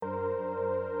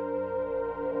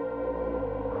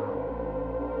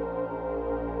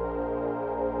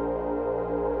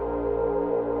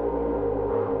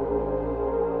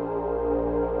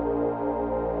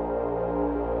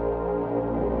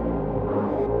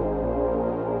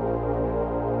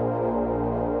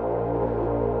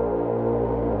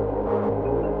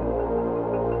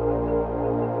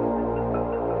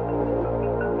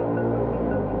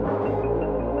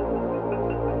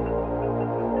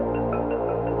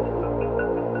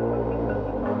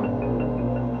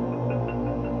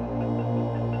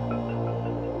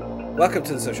Welcome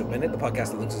to the Social Minute, the podcast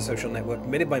that looks at the social network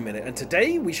minute by minute. And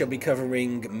today we shall be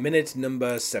covering minute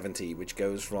number 70, which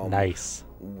goes from Nice.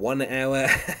 1 hour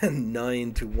and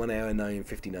 9 to 1 hour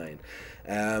 9:59.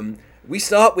 We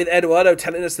start with Eduardo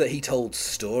telling us that he told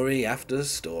story after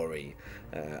story.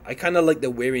 I kind of like the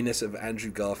weariness of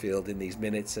Andrew Garfield in these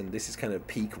minutes, and this is kind of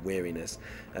peak weariness.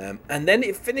 And then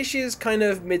it finishes kind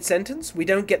of mid-sentence. We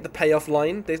don't get the payoff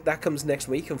line. That comes next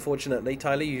week, unfortunately.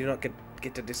 Tyler, you do not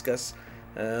get to discuss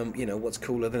what's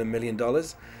cooler than $1 million.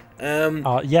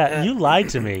 You lied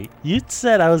to me. You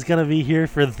said I was going to be here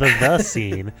for the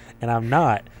scene, and I'm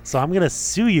not. So I'm going to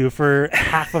sue you for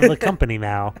half of the company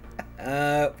now.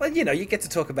 But, you get to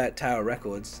talk about Tower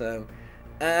Records, so...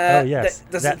 There's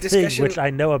that a discussion... thing which I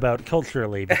know about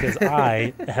culturally because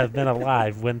I have been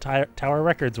alive when Tower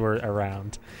Records were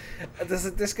around. There's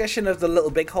a discussion of the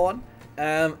Little Bighorn,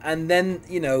 and then,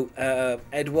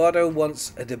 Eduardo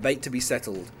wants a debate to be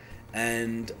settled.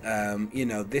 And,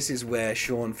 this is where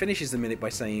Sean finishes the minute by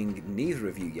saying, neither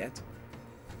of you yet.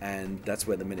 And that's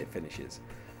where the minute finishes.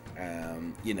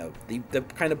 The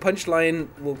kind of punchline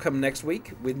will come next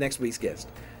week with next week's guest.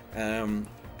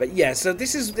 But yeah, so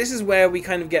this is where we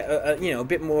kind of get a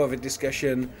bit more of a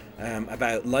discussion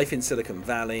about life in Silicon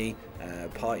Valley,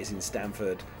 parties in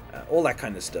Stanford, all that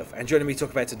kind of stuff. And joining me to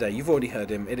talk about today, you've already heard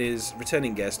him. It is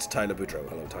returning guest Tyler Boudreau.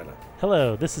 Hello, Tyler.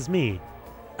 Hello, this is me.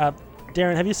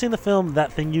 Darren, have you seen the film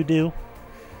That Thing You Do?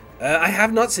 I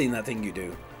have not seen That Thing You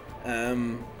Do.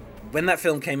 When that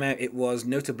film came out, it was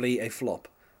notably a flop.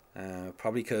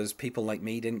 Probably because people like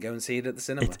me didn't go and see it at the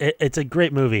cinema. It's a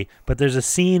great movie, but there's a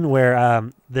scene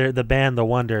where the band The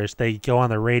Wonders, they go on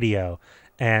the radio,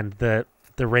 and the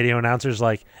radio announcer's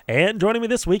like, and joining me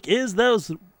this week is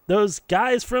those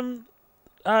guys from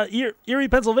Erie,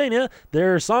 Pennsylvania.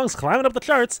 Their song's climbing up the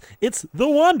charts. It's The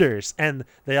Wonders, and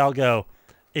they all go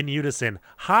in unison,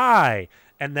 hi,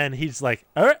 and then he's like,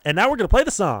 all right, and now we're gonna play the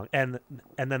song, and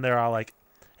then they're all like,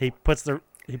 he puts the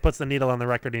needle on the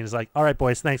record and he's like, all right,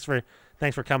 boys, thanks for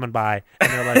coming by.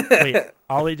 And they're like, wait,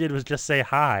 all he did was just say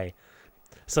hi.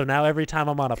 So now every time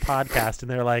I'm on a podcast and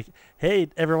they're like, hey,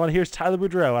 everyone, here's Tyler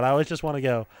Boudreau, and I always just want to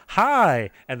go,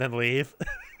 hi, and then leave.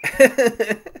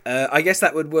 I guess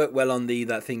that would work well on the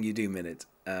That Thing You Do minute.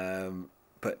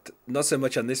 But not so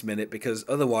much on this minute, because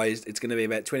otherwise it's going to be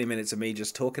about 20 minutes of me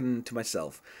just talking to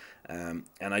myself. And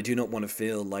I do not want to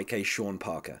feel like a Sean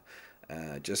Parker.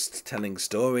 Just telling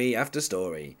story after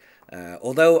story.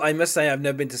 Although I must say I've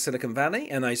never been to Silicon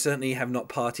Valley, and I certainly have not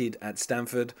partied at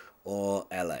Stanford or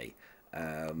LA.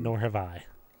 Nor have I.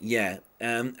 Yeah,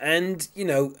 again,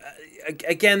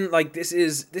 like this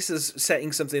is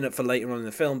setting something up for later on in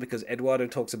the film, because Eduardo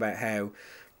talks about how,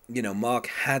 Mark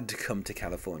had to come to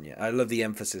California. I love the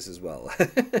emphasis as well.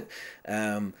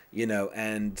 And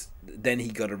then he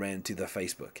got around to the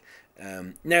Facebook.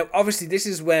 Now, obviously, this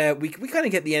is where we kind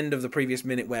of get the end of the previous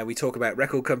minute where we talk about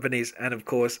record companies, and of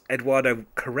course, Eduardo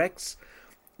corrects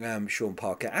Sean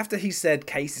Parker after he said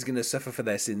Case is going to suffer for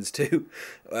their sins too,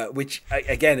 which,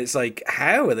 again, it's like,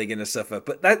 how are they going to suffer?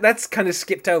 But that's kind of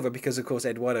skipped over because, of course,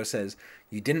 Eduardo says,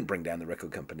 you didn't bring down the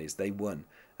record companies, they won.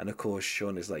 And, of course,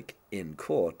 Sean is like, in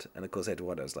court. And, of course,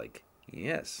 Eduardo's like,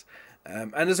 yes.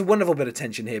 And there's a wonderful bit of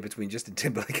tension here between Justin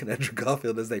Timberlake and Andrew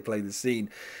Garfield as they play the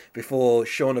scene before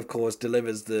Sean, of course,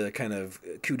 delivers the kind of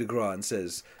coup de grace and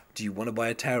says, do you want to buy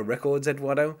a Tower Records,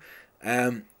 Eduardo?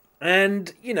 I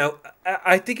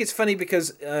think it's funny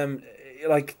because,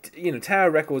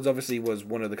 Tower Records obviously was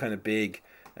one of the kind of big,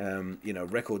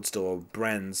 record store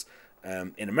brands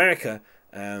in America.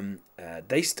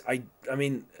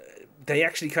 They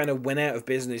actually kind of went out of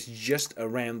business just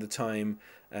around the time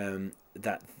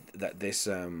that this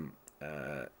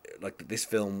this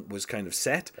film was kind of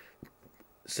set.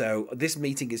 So this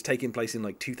meeting is taking place in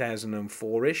like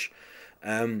 2004-ish,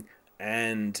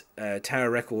 and Tower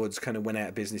Records kind of went out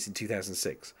of business in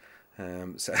 2006. I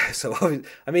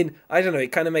don't know,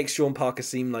 it kind of makes Sean Parker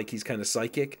seem like he's kind of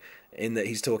psychic in that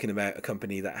he's talking about a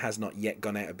company that has not yet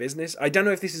gone out of business. I don't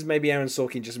know if this is maybe Aaron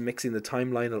Sorkin just mixing the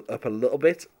timeline up a little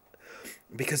bit,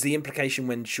 because the implication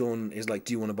when Sean is like,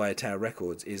 do you want to buy a Tower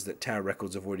Records, is that Tower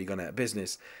Records have already gone out of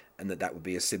business, and that would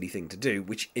be a silly thing to do,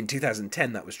 which in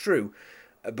 2010 that was true.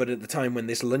 But at the time when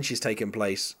this lunch is taking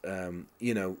place,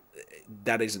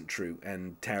 that isn't true.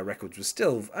 And Tower Records was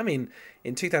still, in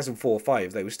 2004 or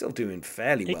 5, they were still doing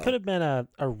fairly well. It could have been a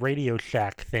Radio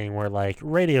Shack thing where, like,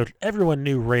 everyone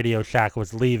knew Radio Shack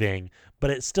was leaving, but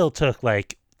it still took,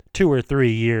 like, 2 or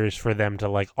 3 years for them to,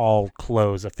 like, all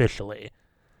close officially.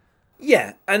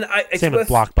 Yeah, and same with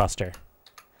Blockbuster.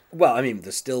 Well,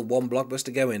 there's still one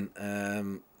Blockbuster going,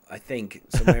 I think,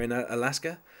 somewhere in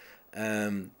Alaska.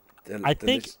 I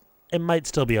think it might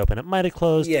still be open. It might have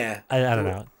closed. Yeah. I don't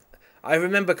know. I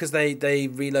remember because they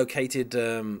relocated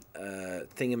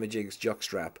Thingamajig's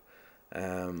jockstrap.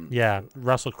 Yeah,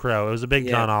 Russell Crowe. It was a big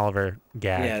Yeah, John Oliver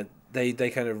gag. yeah. They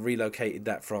kind of relocated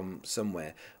that from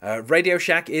somewhere. Radio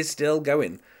Shack is still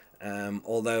going,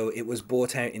 although it was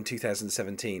bought out in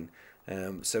 2017.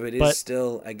 So it is But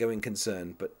still a going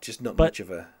concern, but just not but much of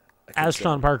a as concern.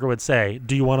 Sean Parker would say,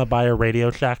 do you want to buy a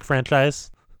Radio Shack franchise?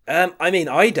 I mean,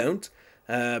 I don't,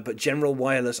 but General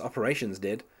Wireless Operations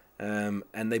did, and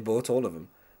they bought all of them.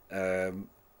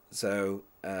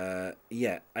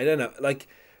 Yeah, I don't know. Like,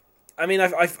 I mean,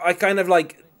 I kind of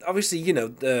like, obviously,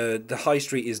 the high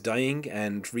street is dying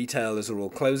and retailers are all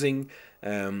closing,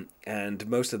 and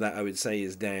most of that I would say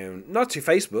is down not to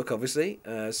Facebook, obviously,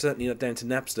 certainly not down to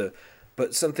Napster,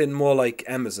 but something more like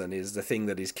Amazon is the thing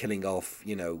that is killing off,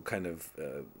 kind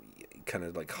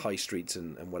of like high streets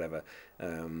and whatever,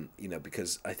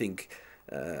 because I think,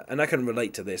 and I can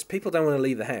relate to this. People don't want to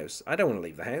leave the house. I don't want to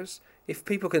leave the house. If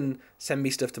people can send me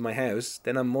stuff to my house,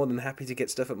 then I'm more than happy to get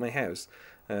stuff at my house.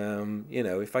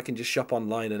 If I can just shop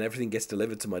online and everything gets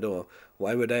delivered to my door,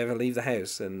 why would I ever leave the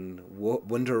house and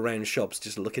wander around shops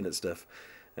just looking at stuff?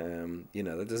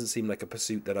 That doesn't seem like a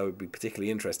pursuit that I would be particularly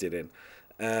interested in.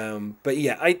 But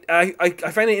yeah,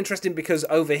 I find it interesting because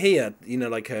over here,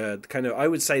 I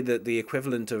would say that the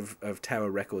equivalent of Tower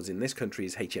Records in this country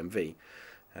is HMV,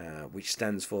 which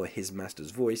stands for His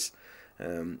Master's Voice.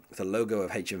 The logo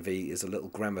of HMV is a little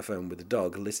gramophone with a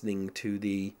dog listening to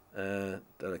the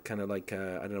kind of like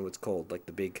I don't know what it's called, like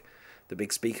the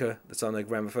big speaker that's on a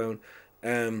gramophone.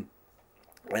 And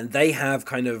they have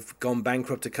kind of gone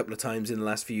bankrupt a couple of times in the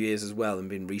last few years as well and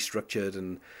been restructured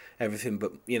and everything.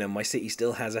 But, my city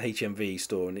still has a HMV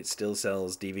store and it still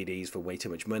sells DVDs for way too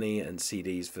much money and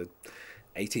CDs for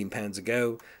 £18 a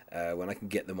go when I can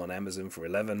get them on Amazon for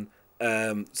 11.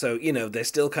 So, they're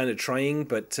still kind of trying.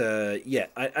 But, I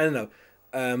don't know.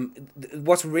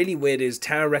 What's really weird is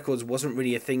Tower Records wasn't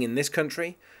really a thing in this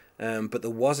country. But there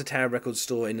was a Tower Records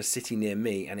store in a city near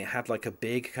me, and it had like a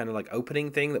big kind of like opening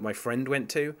thing that my friend went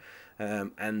to.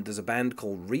 And there's a band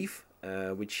called Reef,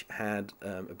 which had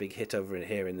a big hit over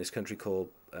here in this country called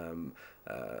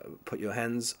Put Your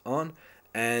Hands On.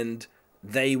 And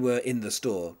they were in the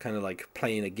store, kind of like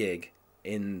playing a gig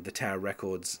in the Tower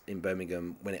Records in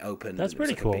Birmingham when it opened. That's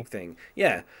pretty cool. A big thing.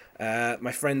 Yeah.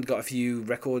 My friend got a few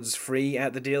records free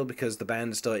at the deal because the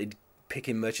band started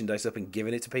picking merchandise up and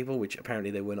giving it to people, which apparently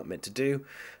they were not meant to do,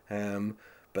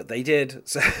 but they did.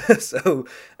 So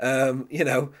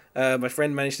my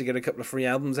friend managed to get a couple of free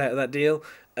albums out of that deal.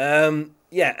 And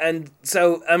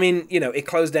so I mean, it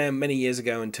closed down many years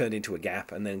ago and turned into a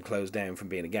Gap, and then closed down from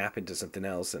being a Gap into something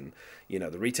else. And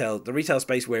the retail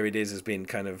space where it is has been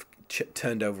kind of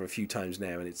turned over a few times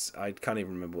now, and I can't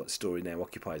even remember what story now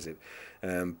occupies it.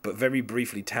 But very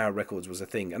briefly, Tower Records was a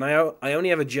thing, and I only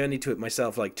ever journeyed to it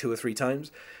myself like 2 or 3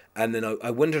 times, and then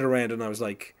I wandered around and I was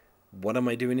like, what am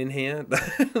I doing in here?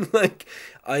 Like,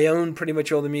 I own pretty much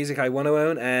all the music I want to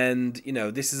own, and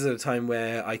this is at a time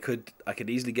where I could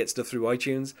easily get stuff through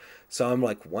iTunes. So I'm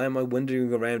like, why am I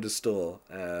wandering around a store,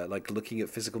 like looking at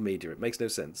physical media? It makes no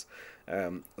sense.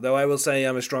 Though I will say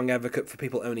I'm a strong advocate for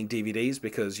people owning DVDs,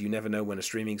 because you never know when a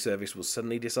streaming service will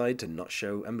suddenly decide to not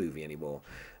show a movie anymore.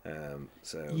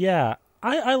 Yeah,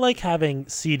 I like having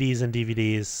CDs and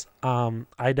DVDs.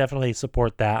 I definitely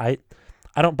support that.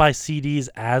 I don't buy CDs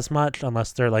as much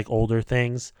unless they're like older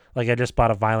things. Like I just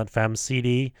bought a Violent Femmes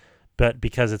CD, but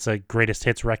because it's a greatest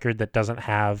hits record that doesn't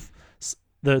have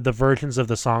the versions of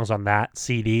the songs on that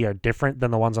CD are different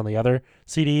than the ones on the other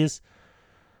CDs.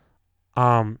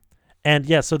 And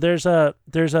yeah, so there's a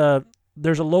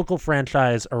local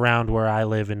franchise around where I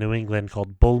live in New England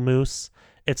called Bull Moose.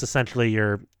 It's essentially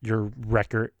your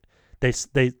record. They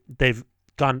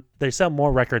sell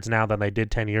more records now than they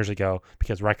did 10 years ago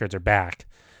because records are back,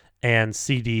 and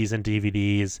CDs and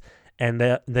DVDs,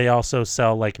 and they also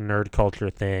sell like nerd culture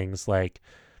things like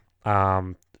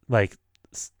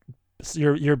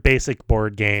your basic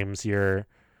board games, your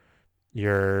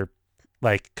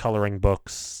like coloring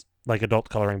books, like adult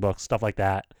coloring books, stuff like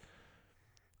that.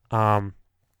 And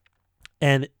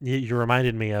you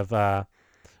reminded me of the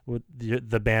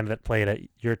band that played at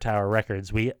your Tower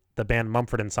Records. The band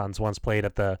Mumford and Sons once played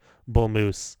at the Bull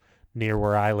Moose near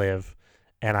where I live,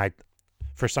 and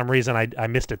for some reason I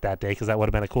missed it that day because that would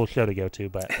have been a cool show to go to.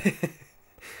 But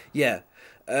yeah.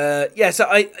 So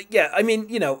I mean,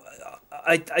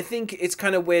 I think it's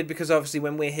kind of weird because obviously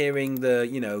when we're hearing do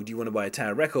you want to buy a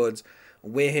Tower Records,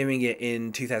 we're hearing it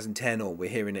in 2010 or we're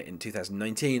hearing it in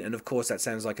 2019, and of course that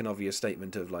sounds like an obvious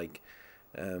statement of like,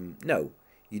 no,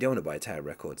 you don't want to buy Tower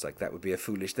Records. Like, that would be a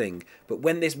foolish thing. But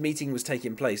when this meeting was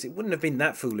taking place, it wouldn't have been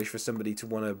that foolish for somebody to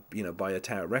want to, buy a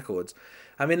Tower Records.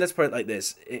 I mean, let's put it like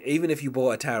this. Even if you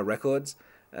bought a Tower Records,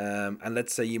 and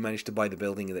let's say you managed to buy the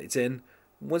building that it's in,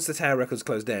 once the Tower Records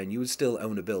closed down, you would still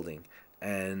own a building.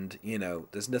 And,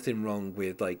 there's nothing wrong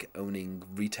with, like, owning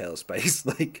retail space.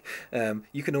 Like,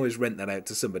 you can always rent that out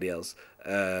to somebody else.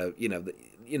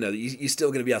 You're still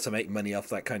going to be able to make money off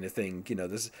that kind of thing.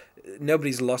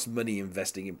 Nobody's lost money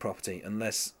investing in property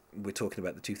unless we're talking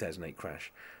about the 2008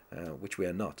 crash, which we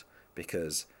are not,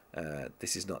 because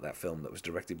this is not that film that was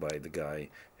directed by the guy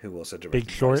who also directed Big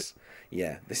Short.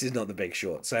 Yeah, this is not The Big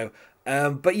Short. So,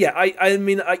 but yeah, I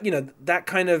mean, that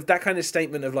kind of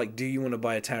statement of like, do you want to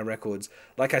buy a Tower Records?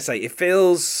 Like I say, it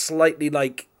feels slightly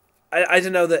like I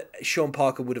don't know that Sean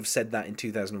Parker would have said that in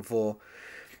 2004.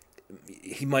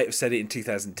 He might have said it in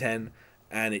 2010,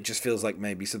 and it just feels like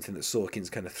maybe something that Sorkin's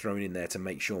kind of thrown in there to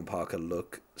make Sean Parker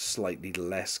look slightly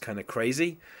less kind of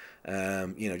crazy.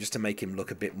 Just to make him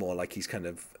look a bit more like he's kind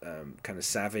of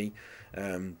savvy.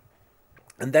 And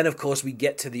then, of course, we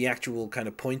get to the actual kind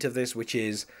of point of this, which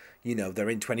is, they're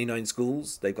in 29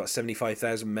 schools. They've got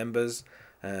 75,000 members.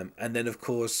 And then, of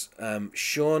course,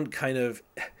 Sean kind of,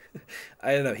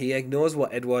 I don't know, he ignores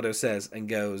what Eduardo says and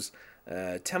goes,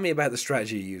 tell me about the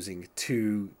strategy you're using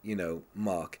to,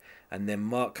 Mark. And then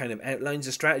Mark kind of outlines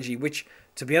a strategy, which,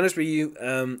 to be honest with you,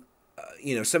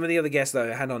 some of the other guests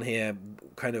that I had on here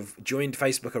kind of joined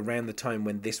Facebook around the time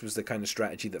when this was the kind of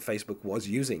strategy that Facebook was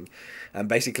using. And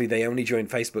basically they only joined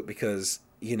Facebook because,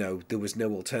 there was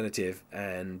no alternative.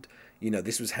 And,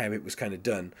 this was how it was kind of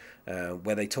done,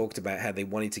 where they talked about how they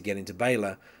wanted to get into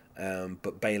Baylor,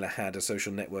 but Baylor had a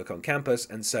social network on campus.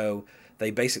 And so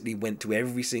they basically went to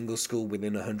every single school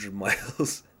within 100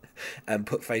 miles and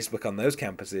put Facebook on those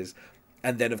campuses.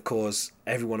 And then, of course,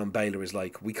 everyone on Baylor is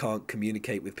like, we can't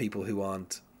communicate with people who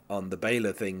aren't on the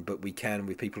Baylor thing, but we can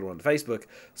with people who are on Facebook.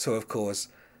 So, of course,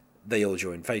 they all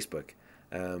join Facebook.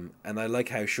 And I like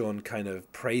how Sean kind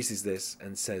of praises this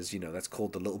and says, that's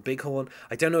called the Little Bighorn.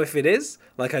 I don't know if it is.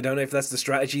 Like, I don't know if that's the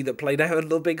strategy that played out at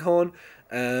Little Bighorn.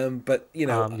 But,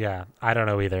 yeah, I don't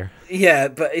know either. Yeah,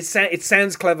 but it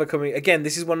sounds clever coming. Again,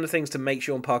 this is one of the things to make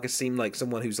Sean Parker seem like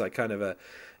someone who's like kind of a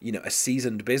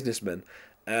seasoned businessman.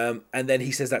 And then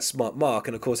he says that smart Mark,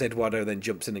 and of course Eduardo then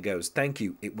jumps in and goes, "Thank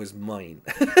you, it was mine."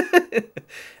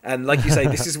 And like you say,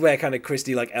 this is where kind of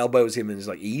Christie like elbows him and is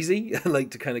like, "Easy,"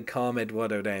 like to kind of calm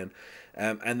Eduardo down.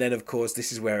 And then of course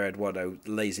this is where Eduardo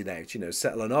lays it out.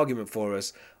 Settle an argument for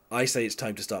us. I say it's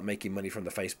time to start making money from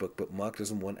the Facebook, but Mark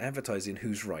doesn't want advertising.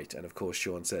 Who's right? And of course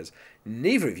Sean says,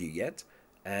 "Neither of you yet."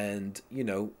 And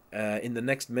in the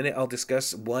next minute I'll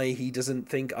discuss why he doesn't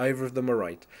think either of them are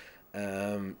right.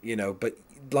 But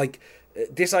like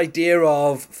this idea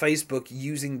of Facebook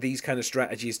using these kind of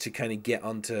strategies to kind of get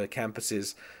onto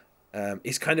campuses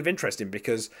is kind of interesting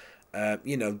because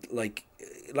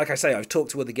like I say, I've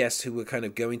talked to other guests who were kind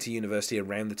of going to university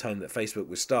around the time that Facebook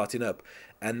was starting up,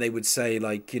 and they would say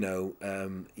like you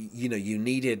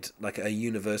needed like a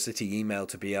university email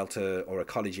to be able to, or a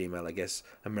college email, I guess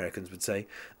Americans would say,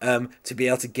 to be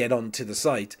able to get onto the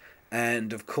site.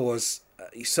 And of course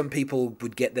some people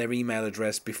would get their email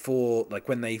address before, like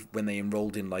when they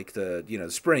enrolled in like the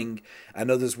spring, and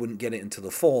others wouldn't get it until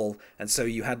the fall. And so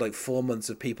you had like 4 months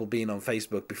of people being on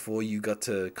Facebook before you got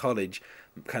to college,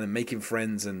 kind of making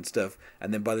friends and stuff.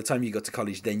 And then by the time you got to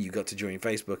college, then you got to join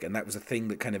Facebook, and that was a thing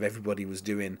that kind of everybody was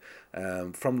doing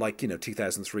from like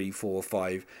 2003, 4,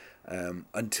 5.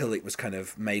 Until it was kind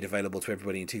of made available to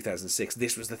everybody in 2006.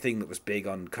 This was the thing that was big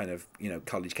on kind of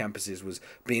college campuses, was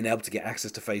being able to get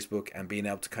access to Facebook and being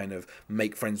able to kind of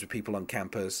make friends with people on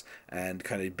campus and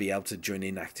kind of be able to join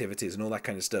in activities and all that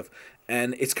kind of stuff.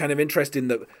 And it's kind of interesting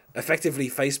that effectively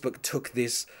Facebook took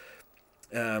this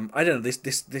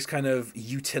this kind of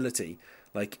utility.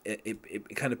 Like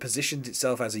it kind of positioned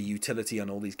itself as a utility on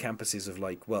all these campuses of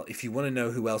like, well, if you want to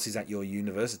know who else is at your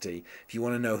university, if you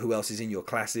want to know who else is in your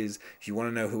classes, if you want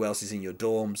to know who else is in your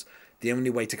dorms, the only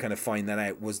way to kind of find that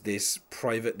out was this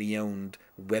privately owned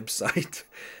website.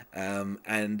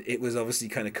 And it was obviously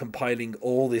kind of compiling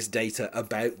all this data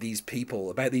about these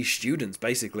people, about these students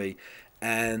basically,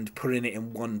 and putting it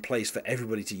in one place for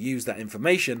everybody to use that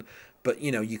information. But,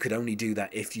 you could only do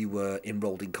that if you were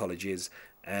enrolled in colleges.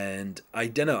 And I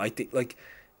don't know, I think like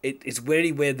it's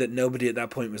very weird that nobody at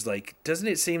that point was like, doesn't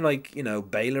it seem like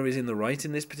Baylor is in the right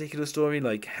in this particular story,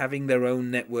 like having their own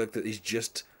network that is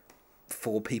just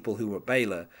for people who are at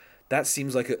Baylor? That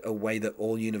seems like a way that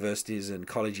all universities and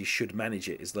colleges should manage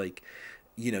it. Is like,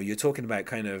 you're talking about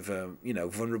kind of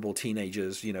vulnerable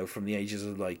teenagers, from the ages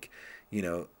of like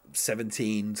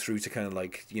 17 through to kind of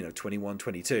like 21,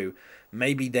 22,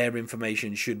 maybe their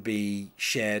information should be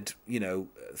shared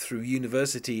through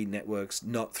university networks,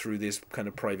 not through this kind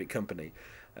of private company.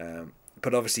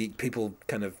 But obviously people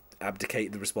kind of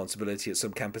abdicate the responsibility at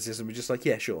some campuses and we're just like,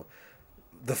 yeah, sure,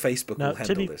 the Facebook will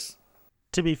handle this.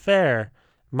 To be fair,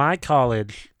 my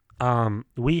college,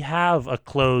 we have a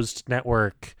closed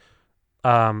network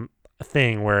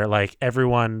thing where like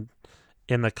everyone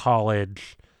in the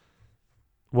college,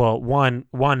 well, one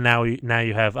now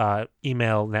you have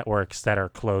email networks that are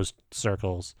closed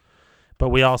circles, but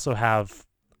we also have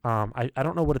I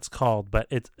don't know what it's called, but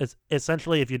it's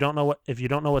essentially if you don't know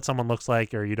what someone looks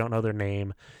like or you don't know their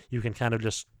name, you can kind of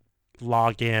just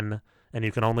log in, and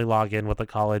you can only log in with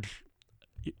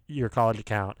your college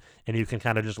account, and you can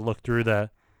kind of just look through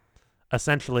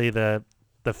essentially the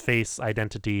face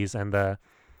identities and the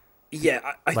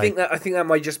I think that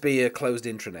might just be a closed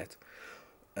intranet.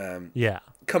 Yeah,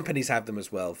 companies have them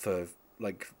as well for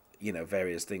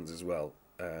various things as well.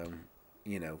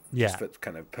 Just for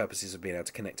kind of purposes of being able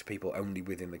to connect to people only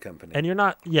within the company.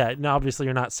 And obviously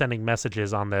you're not sending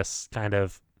messages on this kind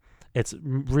of. It's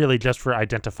really just for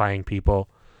identifying people.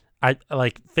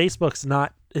 Facebook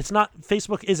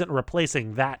isn't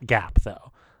replacing that gap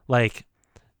though. Like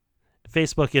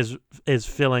Facebook is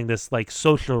filling this like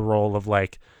social role of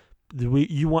like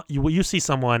you see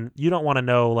someone, you don't want to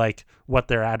know like what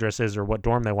their address is or what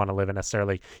dorm they want to live in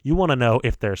necessarily. You want to know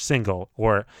if they're single,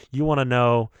 or you want to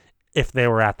know if they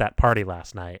were at that party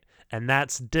last night. And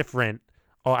that's different.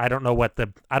 Oh, I don't know what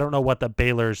the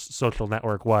Baylor's social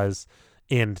network was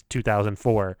in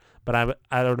 2004, but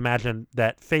I would imagine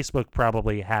that Facebook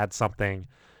probably had something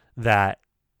that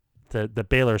the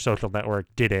Baylor social network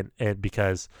didn't,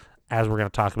 because as we're going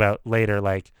to talk about later,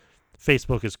 like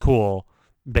Facebook is cool,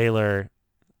 Baylor's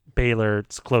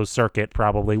closed circuit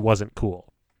probably wasn't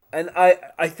cool. And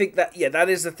I think that that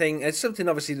is the thing. It's something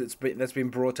obviously that's been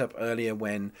brought up earlier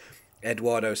when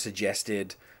Eduardo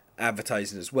suggested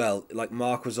advertising as well. Like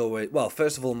Mark was always, well,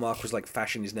 first of all, Mark was like,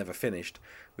 fashion is never finished,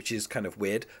 which is kind of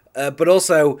weird. But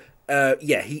also,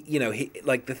 he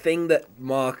like the thing that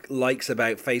Mark likes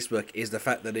about Facebook is the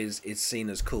fact that it's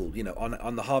seen as cool.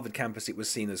 On the Harvard campus, it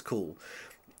was seen as cool.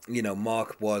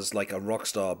 Mark was like a rock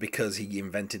star because he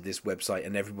invented this website,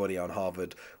 and everybody on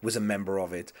Harvard was a member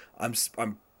of it. I'm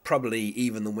probably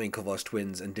even the Winklevoss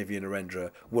twins and Divya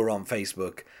Narendra were on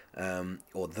Facebook,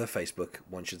 or the Facebook,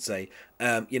 one should say,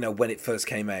 when it first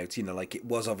came out. Like it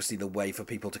was obviously the way for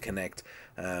people to connect.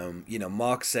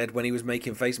 Mark said when he was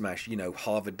making Face Mash,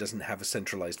 Harvard doesn't have a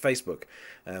centralized Facebook,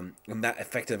 and that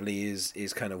effectively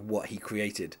is kind of what he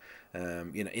created.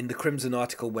 In the Crimson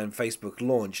article when Facebook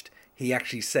launched, he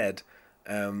actually said,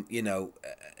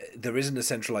 there isn't a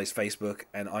centralized Facebook,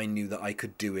 and I knew that I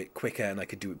could do it quicker and I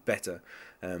could do it better.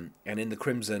 And in the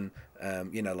Crimson,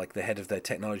 like the head of their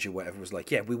technology or whatever was like,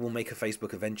 yeah, we will make a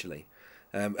Facebook eventually.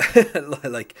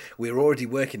 Like we're already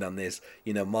working on this.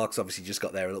 Mark's obviously just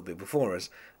got there a little bit before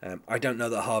us. I don't know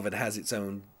that Harvard has its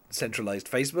own centralized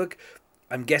Facebook.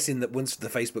 I'm guessing that once the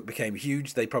Facebook became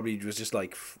huge, they probably was just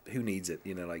like, who needs it?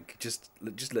 Like just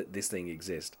let this thing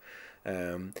exist.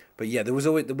 But yeah, there was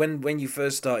always when you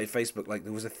first started Facebook, like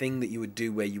there was a thing that you would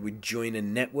do where you would join a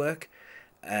network,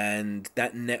 and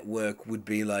that network would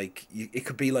be like it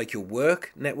could be like your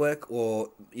work network, or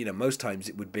most times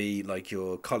it would be like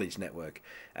your college network.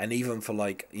 And even for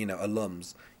like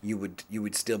alums, you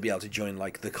would still be able to join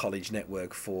like the college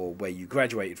network for where you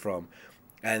graduated from.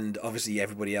 And obviously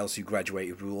everybody else who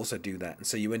graduated will also do that. And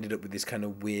so you ended up with this kind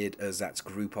of weird ersatz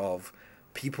group of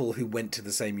people who went to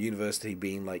the same university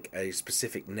being like a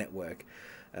specific network.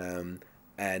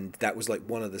 And that was like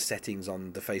one of the settings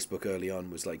on the Facebook early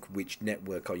on, was like, which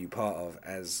network are you part of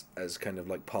as kind of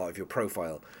like part of your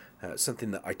profile. Something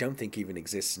that I don't think even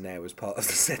exists now as part of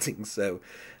the settings. So,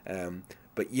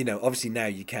 but obviously now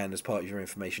you can, as part of your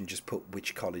information, just put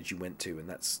which college you went to, and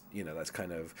that's that's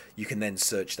kind of, you can then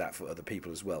search that for other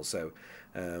people as well. So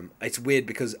it's weird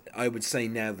because I would say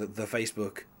now that the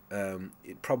Facebook,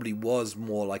 it probably was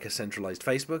more like a centralized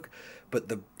Facebook, but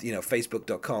the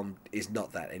Facebook.com is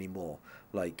not that anymore.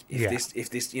 Like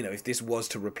if this was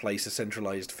to replace a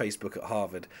centralized Facebook at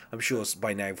Harvard, I'm sure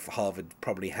by now Harvard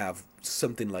probably have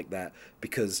something like that,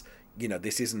 because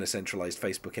this isn't a centralized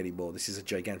Facebook anymore. This is a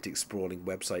gigantic sprawling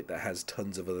website that has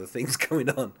tons of other things going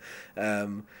on.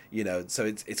 So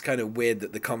it's kind of weird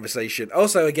that the conversation,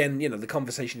 also again, the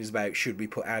conversation is about should we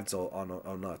put ads on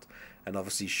or not. And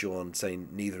obviously Sean saying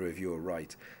neither of you are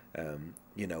right.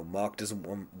 Mark doesn't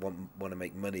want to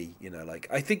make money. Like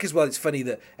I think as well, it's funny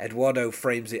that Eduardo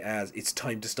frames it as it's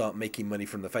time to start making money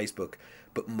from the Facebook,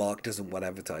 but Mark doesn't want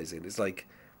advertising. It's like,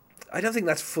 I don't think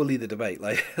that's fully the debate.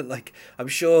 Like I'm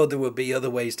sure there will be other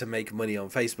ways to make money on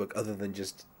Facebook other than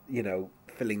just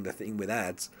filling the thing with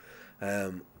ads.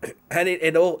 And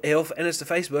in all fairness to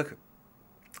Facebook,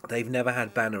 they've never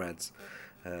had banner ads.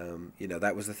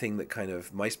 That was the thing that kind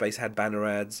of MySpace had banner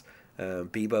ads.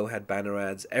 Bebo had banner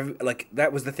ads.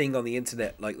 That was the thing on the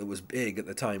internet that was big at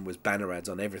the time was banner ads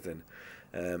on everything.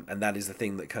 And that is the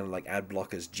thing that kind of ad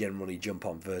blockers generally jump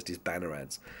on first is banner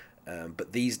ads.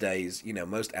 But these days,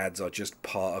 most ads are just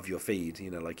part of your feed.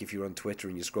 If you're on Twitter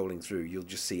and you're scrolling through, you'll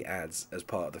just see ads as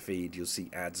part of the feed. You'll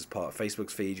see ads as part of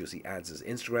Facebook's feed. You'll see ads as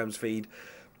Instagram's feed.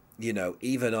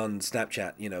 Even on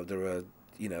Snapchat, there are,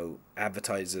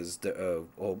 advertisers that are,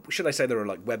 or should I say there are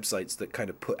websites that kind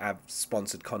of put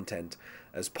sponsored content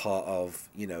as part of,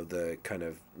 the kind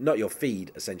of, not your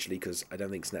feed essentially, because I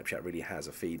don't think Snapchat really has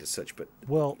a feed as such, but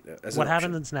what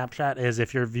happens in Snapchat is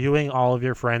if you're viewing all of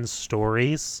your friends'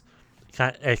 stories,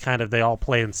 they all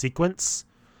play in sequence.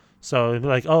 So it'd be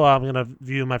like, oh, I'm gonna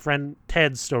view my friend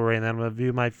Ted's story, and then I'm gonna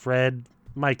view my friend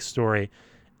Mike's story,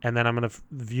 and then I'm gonna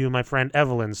view my friend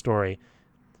Evelyn's story.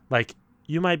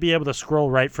 You might be able to scroll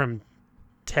right from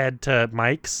Ted to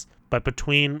Mike's, but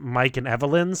between Mike and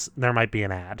Evelyn's, there might be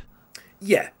an ad.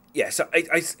 Yeah. So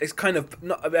it's kind of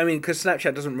not. I mean, because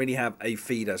Snapchat doesn't really have a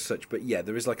feed as such, but yeah,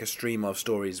 there is a stream of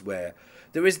stories where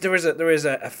there is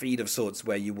a feed of sorts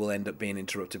where you will end up being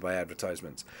interrupted by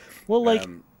advertisements. Well,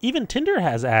 even Tinder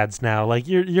has ads now.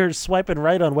 You're swiping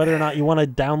right on whether or not you want to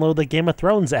download the Game of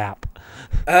Thrones app.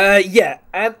 Yeah,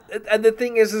 and the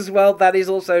thing is as well, that is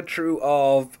also true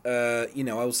of I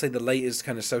will say the latest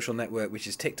kind of social network, which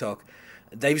is TikTok.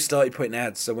 They've started putting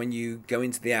ads, so when you go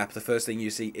into the app, the first thing you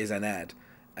see is an ad.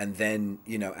 And then,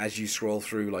 as you scroll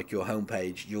through your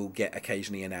homepage, you'll get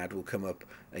occasionally an ad will come up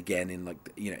again in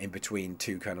in between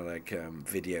two kind of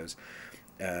videos.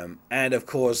 And of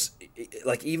course,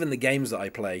 even the games that I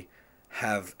play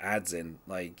have ads in.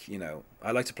 I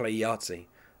like to play Yahtzee,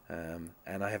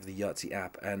 and I have the Yahtzee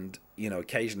app. And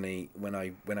occasionally when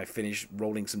I finish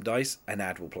rolling some dice, an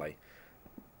ad will play.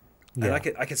 Yeah.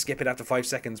 And I could skip it after 5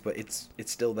 seconds, but it's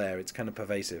still there. It's kind of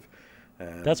pervasive.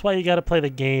 That's why you got to play the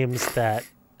games that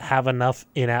have enough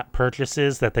in-app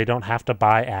purchases that they don't have to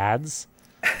buy ads.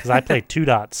 Because I play Two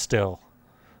Dots still.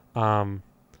 On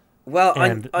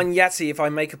Yahtzee, if I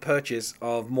make a purchase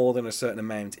of more than a certain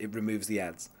amount, it removes the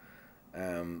ads.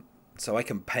 So I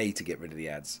can pay to get rid of the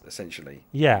ads, essentially.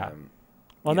 Yeah.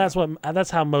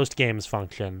 That's how most games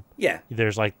function. Yeah.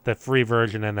 There's the free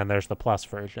version and then there's the plus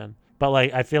version. But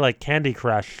I feel like Candy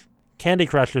Crush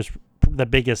is the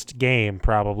biggest game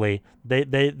probably.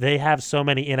 They have so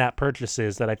many in-app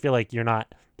purchases that I feel like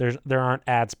there aren't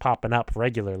ads popping up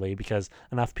regularly because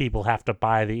enough people have to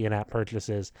buy the in-app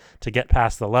purchases to get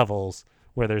past the levels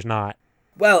where there's not.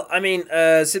 Well, I mean,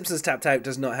 Simpsons Tapped Out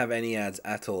does not have any ads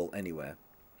at all anywhere.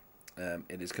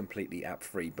 It is completely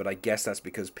app-free, but I guess that's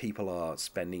because people are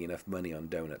spending enough money on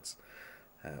donuts,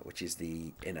 which is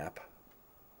the in-app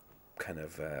kind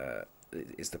of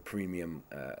is the premium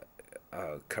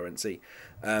currency.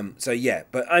 So yeah,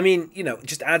 but I mean,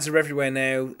 just ads are everywhere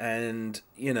now, and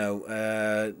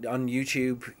on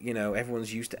YouTube,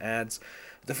 everyone's used to ads.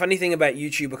 The funny thing about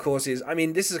YouTube, of course, is, I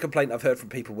mean, this is a complaint I've heard from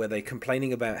people where they're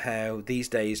complaining about how these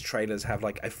days trailers have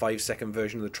a 5-second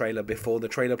version of the trailer before the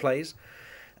trailer plays.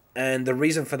 And the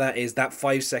reason for that is that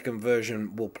 5-second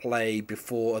version will play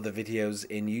before other videos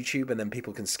in YouTube, and then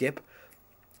people can skip.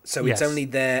 So yes. It's only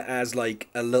there as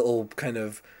a little kind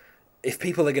of, if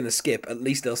people are going to skip, at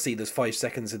least they'll see there's 5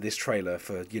 seconds of this trailer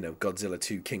for, Godzilla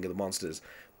 2 King of the Monsters.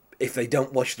 If they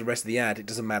don't watch the rest of the ad, it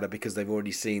doesn't matter because they've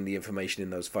already seen the information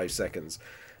in those 5 seconds.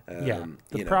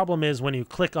 The problem is when you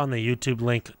click on the YouTube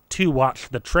link to watch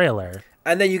the trailer.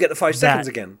 And then you get the 5 seconds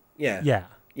again. Yeah.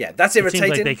 Yeah, that's irritating. It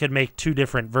seems like they could make 2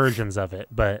 different versions of it,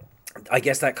 but I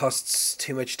guess that costs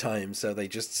too much time, so they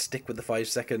just stick with the 5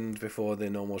 second before the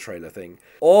normal trailer thing.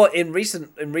 Or in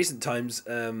recent times,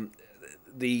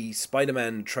 the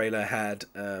Spider-Man trailer had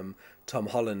Tom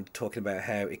Holland talking about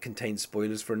how it contained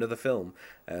spoilers for another film,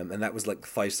 and that was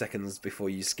 5 seconds before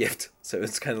you skipped. So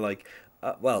it's kind of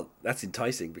well, that's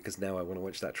enticing because now I want to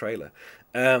watch that trailer.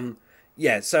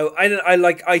 Yeah, so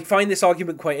I find this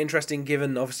argument quite interesting,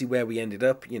 given obviously where we ended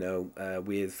up,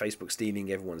 with Facebook stealing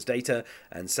everyone's data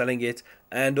and selling it,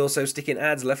 and also sticking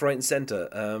ads left, right, and center.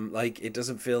 It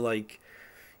doesn't feel like,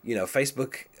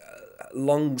 Facebook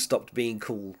long stopped being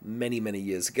cool many, many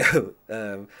years ago.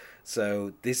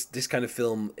 So this kind of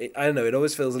film, I don't know, it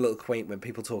always feels a little quaint when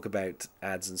people talk about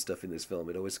ads and stuff in this film.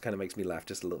 It always kind of makes me laugh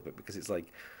just a little bit because it's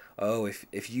like, oh,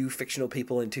 if you fictional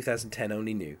people in 2010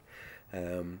 only knew.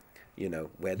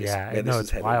 Where this is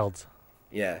headed. Wild.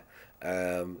 Yeah.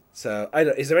 So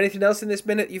is there anything else in this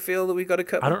minute you feel that we've got to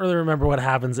cover? I don't really remember what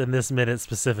happens in this minute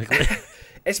specifically.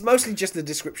 It's mostly just the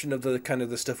description of the kind of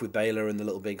the stuff with Baylor and the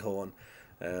little bighorn.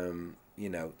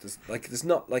 There's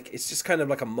not like, it's just kind of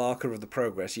like a marker of the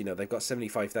progress. They've got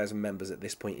 75,000 members at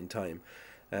this point in time.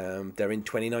 They're in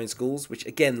 29 schools, which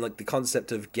again, like the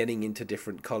concept of getting into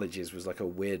different colleges was like a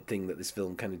weird thing that this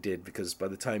film kind of did, because by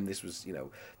the time this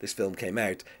film came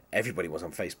out, everybody was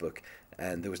on Facebook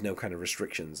and there was no kind of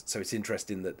restrictions. So it's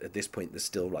interesting that at this point there's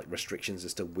still like restrictions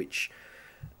as to which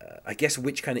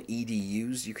kind of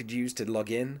EDUs you could use to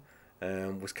log in.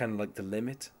 Was kind of like the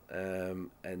limit,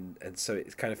 and so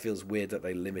it kind of feels weird that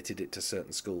they limited it to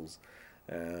certain schools,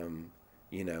 and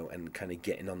kind of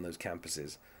getting on those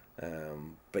campuses.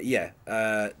 But yeah,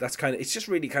 that's kind of, it's just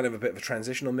really kind of a bit of a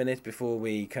transitional minute before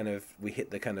we hit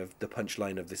the kind of the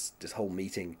punchline of this whole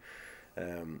meeting,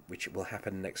 which will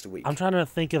happen next week. I'm trying to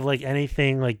think of like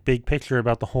anything like big picture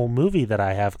about the whole movie that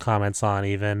I have comments on.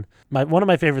 Even one of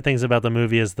my favorite things about the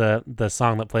movie is the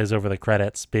song that plays over the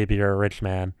credits, "Baby You're a Rich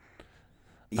Man."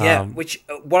 Yeah, which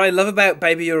what I love about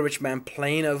Baby You're a Rich Man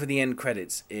playing over the end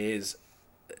credits is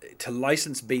to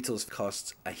license Beatles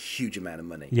costs a huge amount of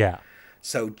money. Yeah.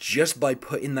 So just by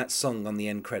putting that song on the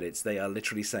end credits, they are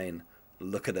literally saying,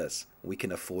 look at us, we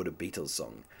can afford a Beatles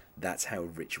song. That's how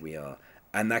rich we are.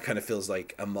 And that kind of feels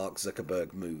like a Mark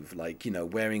Zuckerberg move, like,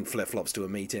 wearing flip-flops to a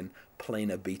meeting, playing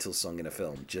a Beatles song in a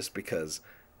film, just because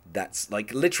that's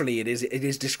like literally it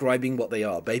is describing what they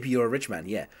are. Baby, you're a rich man.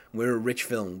 Yeah, we're a rich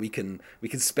film. We can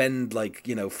spend like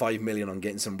 $5 million on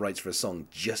getting some rights for a song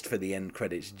just for the end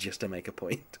credits, just to make a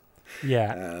point.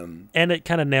 Yeah, and it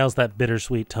kind of nails that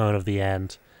bittersweet tone of the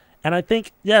end. And I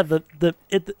think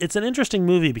it's an interesting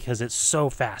movie because it's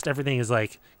so fast. Everything is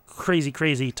like crazy,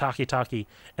 talky,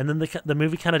 and then the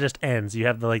movie kind of just ends. You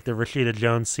have the Rashida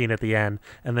Jones scene at the end,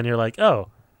 and then you're like, oh,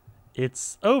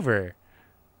 it's over.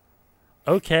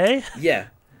 Okay. Yeah.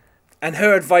 And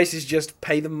her advice is just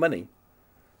pay them money.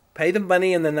 Pay them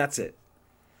money and then that's it.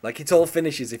 Like, it all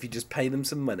finishes if you just pay them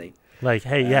some money. Like,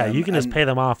 hey, yeah, you can just pay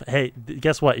them off. Hey,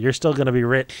 guess what? You're still going to be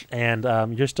rich and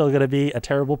you're still going to be a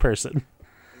terrible person.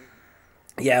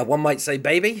 Yeah, one might say,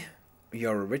 baby,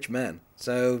 you're a rich man.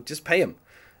 So just pay him.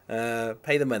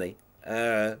 Pay the money.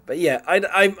 But yeah,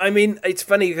 I mean, it's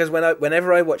funny because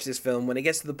whenever I watch this film, when it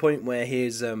gets to the point where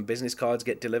his business cards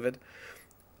get delivered,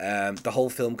 the whole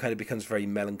film kind of becomes very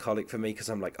melancholic for me because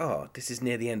I'm like, oh, this is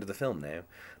near the end of the film now.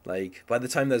 Like, by the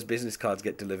time those business cards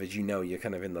get delivered, you're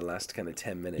kind of in the last kind of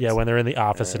 10 minutes. Yeah, when they're in the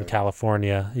office in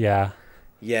California, yeah.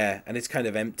 Yeah, and it's kind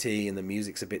of empty and the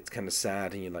music's a bit kind of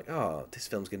sad and you're like, oh, this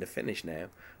film's going to finish now.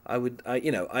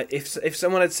 If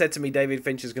someone had said to me David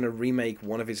Fincher is going to remake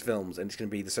one of his films and it's going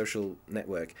to be The Social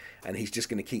Network and he's just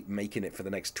going to keep making it for the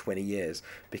next 20 years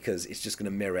because it's just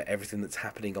going to mirror everything that's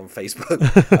happening on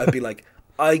Facebook, I'd be like,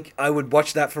 I would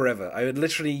watch that forever. I would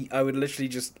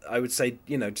say,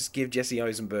 just give Jesse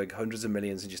Eisenberg hundreds of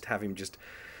millions and just have him just,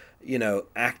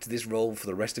 act this role for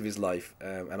the rest of his life.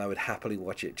 And I would happily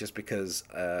watch it just because,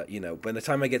 by the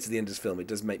time I get to the end of this film, it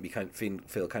does make me kind of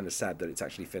feel kind of sad that it's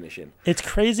actually finishing. It's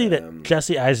crazy that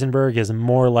Jesse Eisenberg is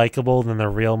more likable than the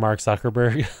real Mark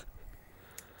Zuckerberg.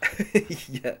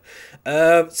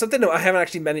 Yeah. Something that I haven't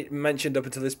actually mentioned up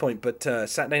until this point, but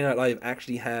Saturday Night Live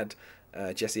actually had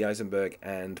Jesse Eisenberg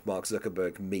and Mark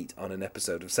Zuckerberg meet on an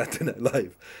episode of Saturday Night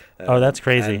Live. Oh, that's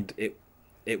crazy. And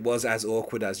it was as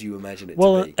awkward as you imagine it to be.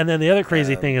 Well, and then the other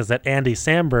crazy thing is that Andy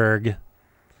Samberg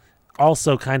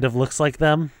also kind of looks like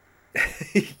them.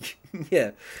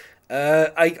 Yeah.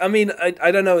 I mean,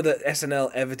 I don't know that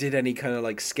SNL ever did any kind of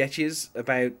like sketches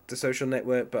about The Social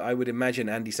Network, but I would imagine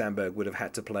Andy Samberg would have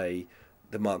had to play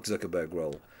the Mark Zuckerberg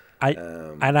role.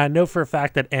 And I know for a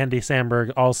fact that Andy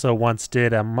Samberg also once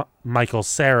did a Michael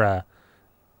Cera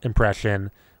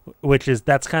impression,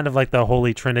 that's kind of like the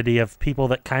holy trinity of people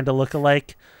that kind of look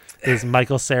alike, is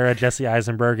Michael Cera, Jesse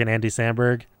Eisenberg, and Andy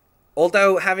Samberg.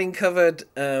 Although having covered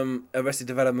Arrested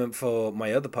Development for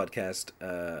my other podcast,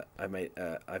 I've made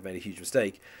a huge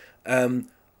mistake.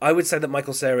 I would say that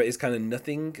Michael Cera is kind of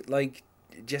nothing like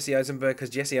Jesse Eisenberg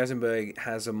because Jesse Eisenberg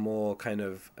has a more kind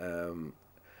of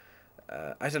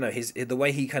I don't know, the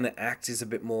way he kind of acts is a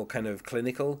bit more kind of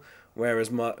clinical, whereas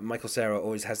Michael Cera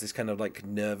always has this kind of like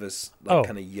nervous,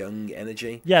 kind of young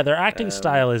energy. Yeah, their acting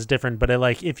style is different, but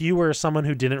if you were someone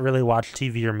who didn't really watch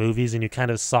TV or movies and you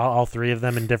kind of saw all three of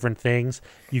them in different things,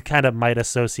 you kind of might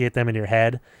associate them in your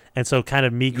head. And so kind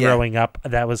of me growing up,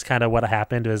 that was kind of what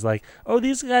happened. It was like, oh,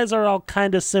 these guys are all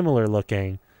kind of similar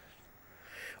looking.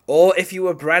 Or if you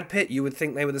were Brad Pitt, you would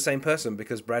think they were the same person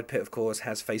because Brad Pitt, of course,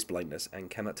 has face blindness and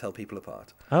cannot tell people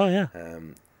apart. Oh, yeah.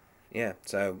 Yeah,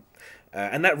 so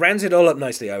and that rounds it all up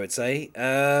nicely, I would say.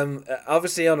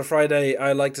 Obviously, on a Friday,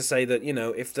 I like to say that,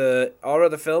 if there are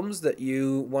other films that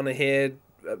you want to hear,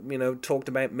 talked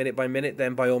about minute by minute,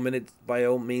 then by all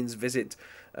means, visit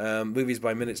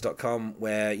moviesbyminutes.com,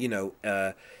 where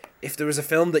if there is a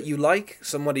film that you like,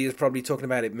 somebody is probably talking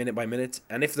about it minute by minute,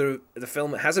 and if the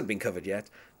film hasn't been covered yet,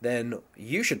 then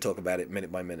you should talk about it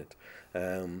minute by minute.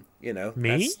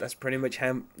 Me? That's pretty much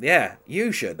how. Yeah,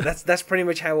 you should. That's pretty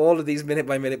much how all of these minute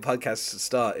by minute podcasts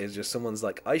start. Is just someone's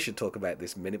like, I should talk about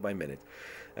this minute by minute.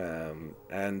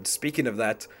 And speaking of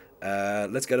that,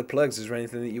 let's go to plugs. Is there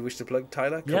anything that you wish to plug,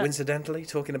 Tyler? Yeah. Coincidentally,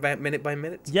 talking about minute by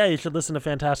minute. Yeah, you should listen to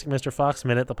Fantastic Mr. Fox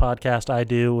Minute, the podcast I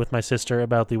do with my sister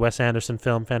about the Wes Anderson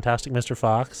film Fantastic Mr.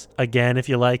 Fox. Again, if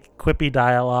you like quippy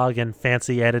dialogue and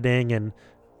fancy editing and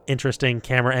interesting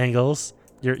camera angles,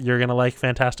 you're gonna like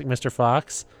Fantastic Mr.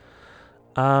 Fox.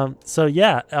 So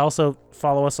yeah, also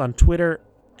follow us on Twitter.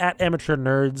 @Amateur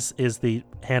Nerds is the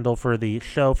handle for the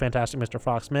show Fantastic Mr.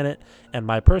 Fox Minute, and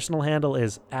my personal handle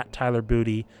is @Tyler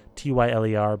Boudy,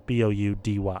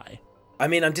 TYLERBOUDY. I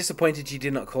mean, I'm disappointed you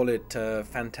did not call it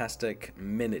Fantastic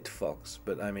Minute Fox,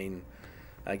 but I mean,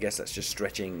 I guess that's just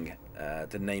stretching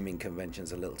the naming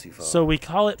conventions a little too far. So we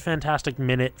call it Fantastic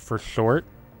Minute for short,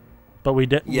 but we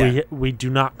do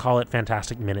not call it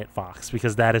Fantastic Minute Fox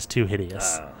because that is too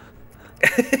hideous.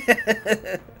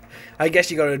 I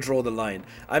guess you got to draw the line.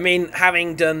 I mean,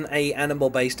 having done a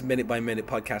animal-based minute-by-minute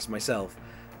podcast myself,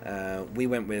 we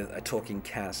went with a talking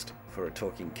cast for a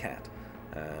talking cat.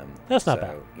 That's not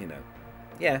bad.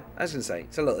 Yeah, I was going to say,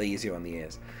 it's a little easier on the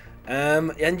ears.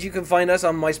 And you can find us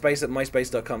on MySpace at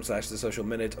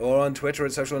myspace.com/thesocialminute, or on Twitter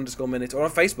at social_minute, or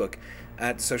on Facebook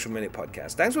at Social Minute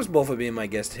Podcast. Thanks once more for being my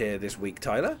guest here this week,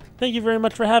 Tyler. Thank you very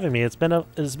much for having me. It's been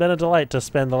a delight to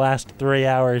spend the last 3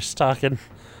 hours talking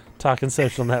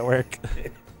social network.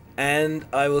 And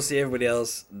I will see everybody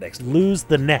else next week. Lose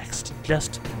the next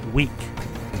just week.